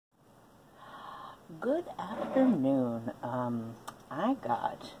Good afternoon. I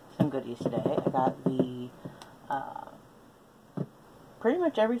got some goodies today. I got the pretty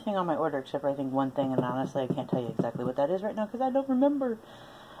much everything on my order except for I think one thing, and honestly I can't tell you exactly what that is right now because I don't remember.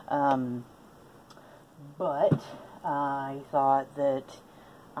 But I thought that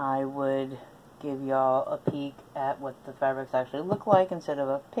I would give y'all a peek at what the fabrics actually look like instead of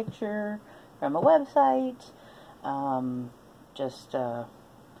a picture from a website.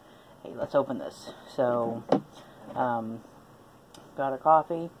 Hey, let's open this. So, got a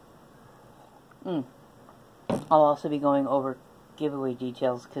coffee. I'll also be going over giveaway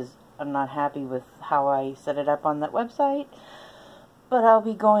details because I'm not happy with how I set it up on that website. But I'll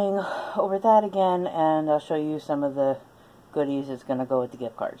be going over that again, and I'll show you some of the goodies that's going to go with the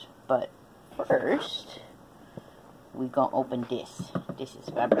gift cards. But first, we gonna open this. This is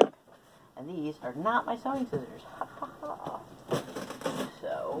fabric. And these are not my sewing scissors. Ha ha ha.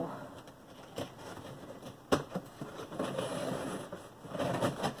 So,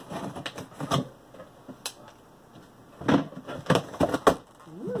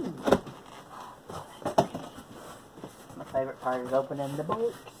 my favorite part is opening the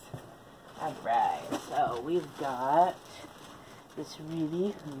box. Alright, so we've got this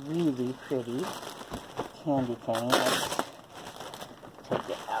really, really pretty candy cane. Let's take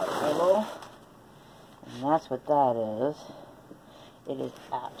it out a little. And that's what that is. It is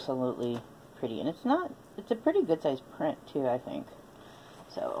absolutely pretty. And it's a pretty good sized print too, I think.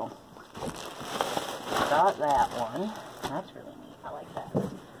 So, got that one. That's really neat. I like that.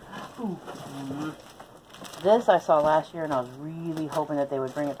 Ooh. This I saw last year and I was really hoping that they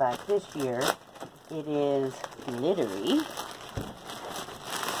would bring it back this year. It is glittery.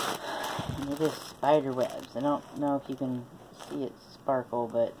 And it is spider webs. I don't know if you can see it sparkle,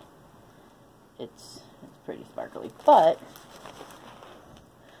 but it's pretty sparkly. But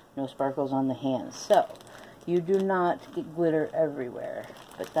no sparkles on the hands. So, you do not get glitter everywhere.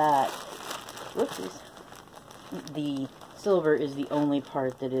 But that, whoopsies, the silver is the only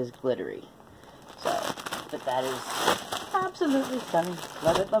part that is glittery. So, but that is absolutely stunning.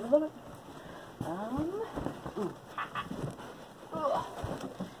 Love it, love it, love it.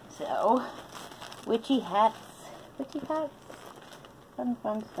 So, witchy hats. Witchy hats.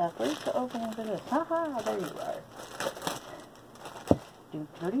 Fun stuff. Where's the opening for this? Haha, there you are.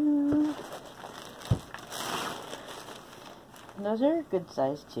 Doo-doo-doo. Those are good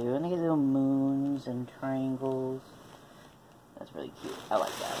size too, and they get little moons and triangles. That's really cute. I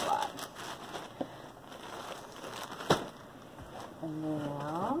like that a lot. And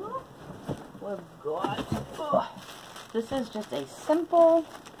now we've got, this is just a simple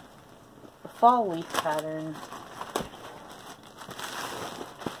fall leaf pattern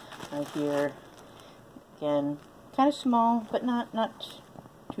right here. Again, kind of small, but not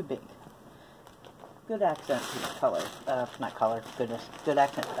too big. Good accent color, not color, goodness, good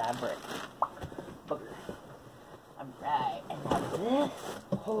accent fabric. Alright, and now this,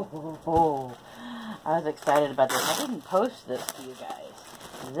 I was excited about this. I didn't post this to you guys.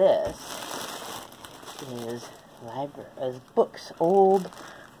 This is books, old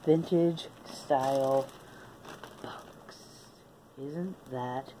vintage style books. Isn't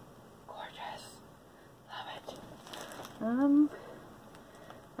that gorgeous? Love it.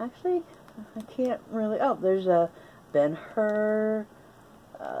 Actually, I can't really, there's a Ben-Hur,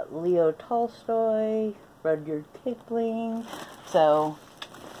 Leo Tolstoy, Rudyard Kipling. So,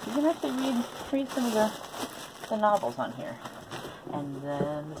 you can actually read some of the novels on here. And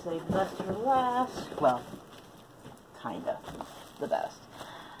then, save the best for last, well, kinda the best.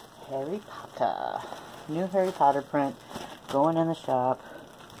 Harry Potter. New Harry Potter print, going in the shop.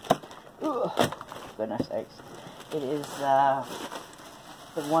 Ooh, goodness sakes. It is,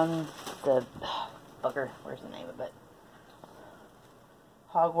 the one, the bugger, where's the name of it?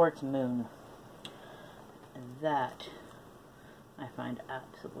 Hogwarts Moon. And that I find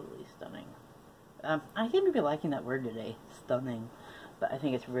absolutely stunning. I seem to be liking that word today, stunning, but I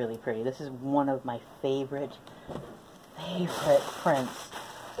think it's really pretty. This is one of my favorite prints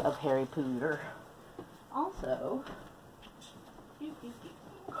of Harry Potter. Also,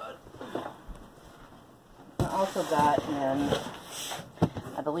 I also got in,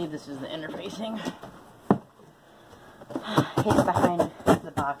 I believe this is the interfacing. Hidden behind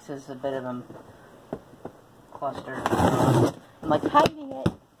the box is a bit of a cluster. I'm like hiding it.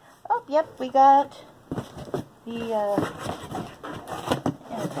 Oh, yep, we got the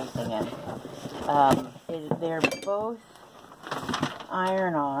interfacing in. They're both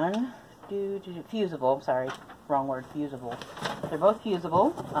iron-on, fusible, sorry, wrong word, fusible. They're both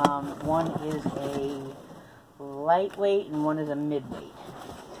fusible. One is a lightweight and one is a midweight.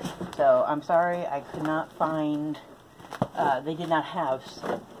 So I'm sorry I could not find, they did not have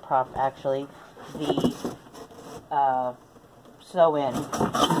actually, the sew-in.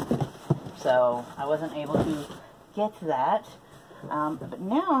 So I wasn't able to get that. But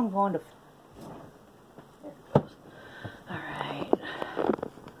now I'm going to, there it goes. Alright.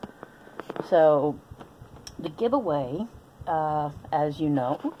 So, the giveaway, as you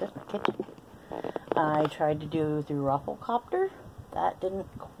know, that's my kitchen. I tried to do through Rufflecopter. That didn't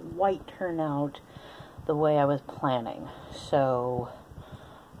quite turn out the way I was planning. So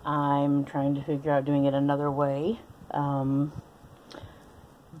I'm trying to figure out doing it another way.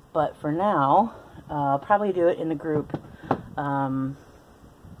 But for now, I'll probably do it in the group. I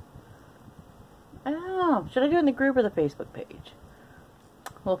don't know. Should I do it in the group or the Facebook page?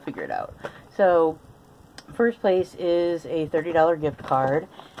 We'll figure it out. So, first place is a $30 gift card,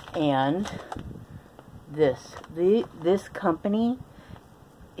 and this company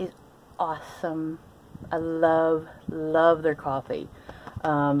is awesome. I love their coffee.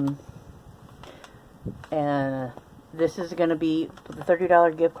 And this is going to be the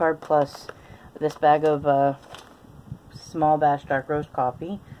 $30 gift card plus this bag of small batch dark roast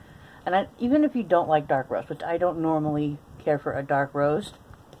coffee. And even if you don't like dark roast, which I don't normally care for a dark roast,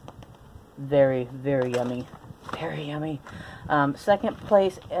 very, very yummy. Very yummy. Second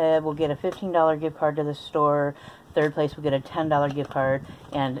place will get a $15 gift card to the store. Third place will get a $10 gift card,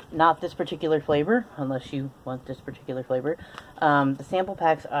 and not this particular flavor, unless you want this particular flavor. The sample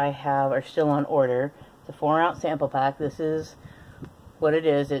packs I have are still on order. It's a 4-ounce sample pack. This is what it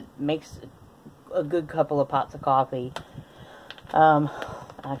is. It makes a good couple of pots of coffee.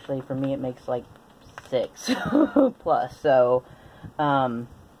 Actually, for me, it makes like 6 plus. So,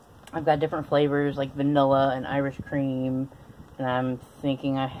 I've got different flavors like vanilla and Irish cream, and I'm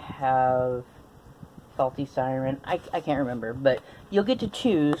thinking I have salty siren. I can't remember, but you'll get to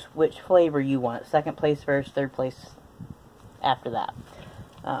choose which flavor you want. Second place first, third place after that.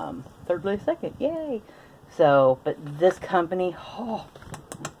 Third place second, yay! So, but this company, oh,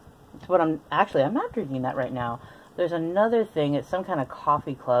 it's what I'm not drinking that right now. There's another thing, it's some kind of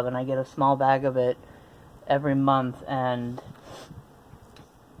coffee club, and I get a small bag of it every month, and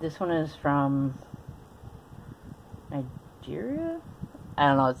this one is from Nigeria? I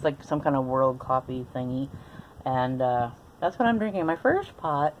don't know, it's like some kind of world coffee thingy. And that's what I'm drinking. My first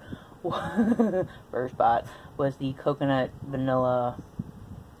pot was the coconut vanilla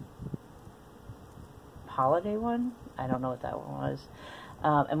holiday one. I don't know what that one was.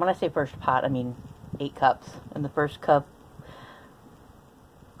 And when I say first pot, I mean 8 cups. And the first cup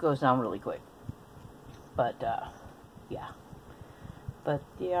goes down really quick. But, yeah. But,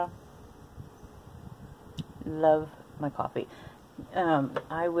 yeah, love my coffee.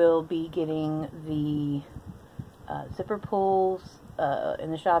 I will be getting the zipper pulls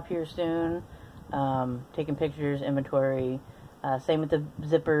in the shop here soon. Taking pictures, inventory. Same with the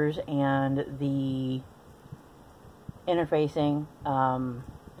zippers and the interfacing.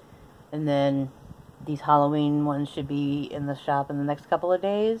 And then these Halloween ones should be in the shop in the next couple of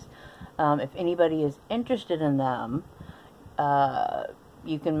days. If anybody is interested in them,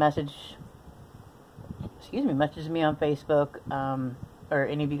 you can message me on Facebook, or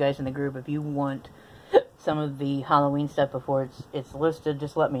any of you guys in the group if you want some of the Halloween stuff before it's listed.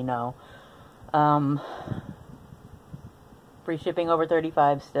 Just let me know. Free shipping over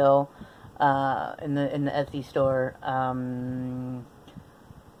 $35 still in the Etsy store.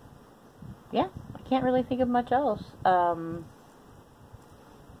 Yeah, I can't really think of much else.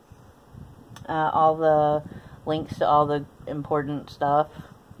 All the links to all the important stuff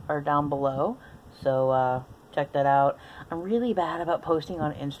are down below, so check that out. I'm really bad about posting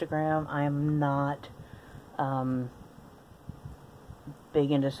on Instagram. I am not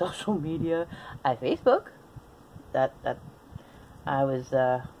big into social media. I Facebook. I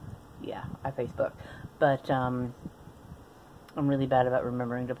Facebook. But I'm really bad about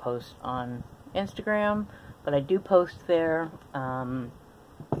remembering to post on Instagram, but I do post there.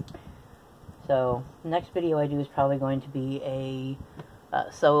 So next video I do is probably going to be a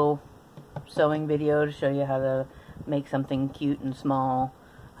sewing video to show you how to make something cute and small.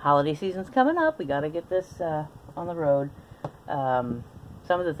 Holiday season's coming up. We gotta get this on the road. Some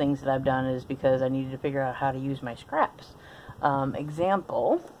of the things that I've done is because I needed to figure out how to use my scraps.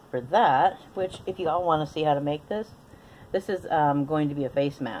 Example for that, which if you all want to see how to make this is going to be a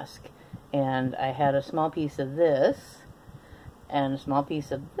face mask. And I had a small piece of this and a small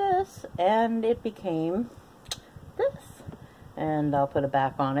piece of this, and it became this. And I'll put a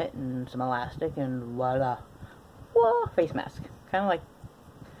back on it and some elastic, and voila. Whoa, face mask. Kind of like,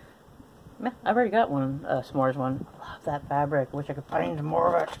 I've already got one, s'mores one. I love that fabric. Wish I could find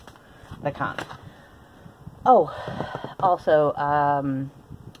more of it. but I can't. Oh, also,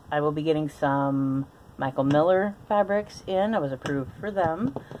 I will be getting some Michael Miller fabrics in. I was approved for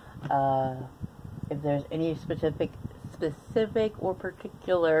them. If there's any specific or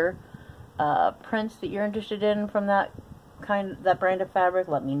particular prints that you're interested in from that brand of fabric,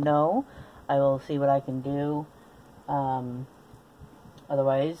 let me know. I will see what I can do.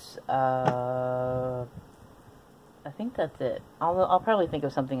 Otherwise, I think that's it. I'll probably think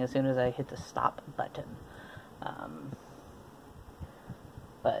of something as soon as I hit the stop button.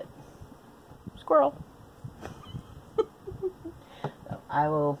 But squirrel. So I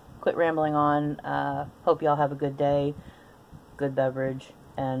will quit rambling on. Hope y'all have a good day, good beverage,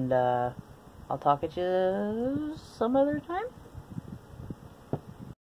 and I'll talk at you some other time.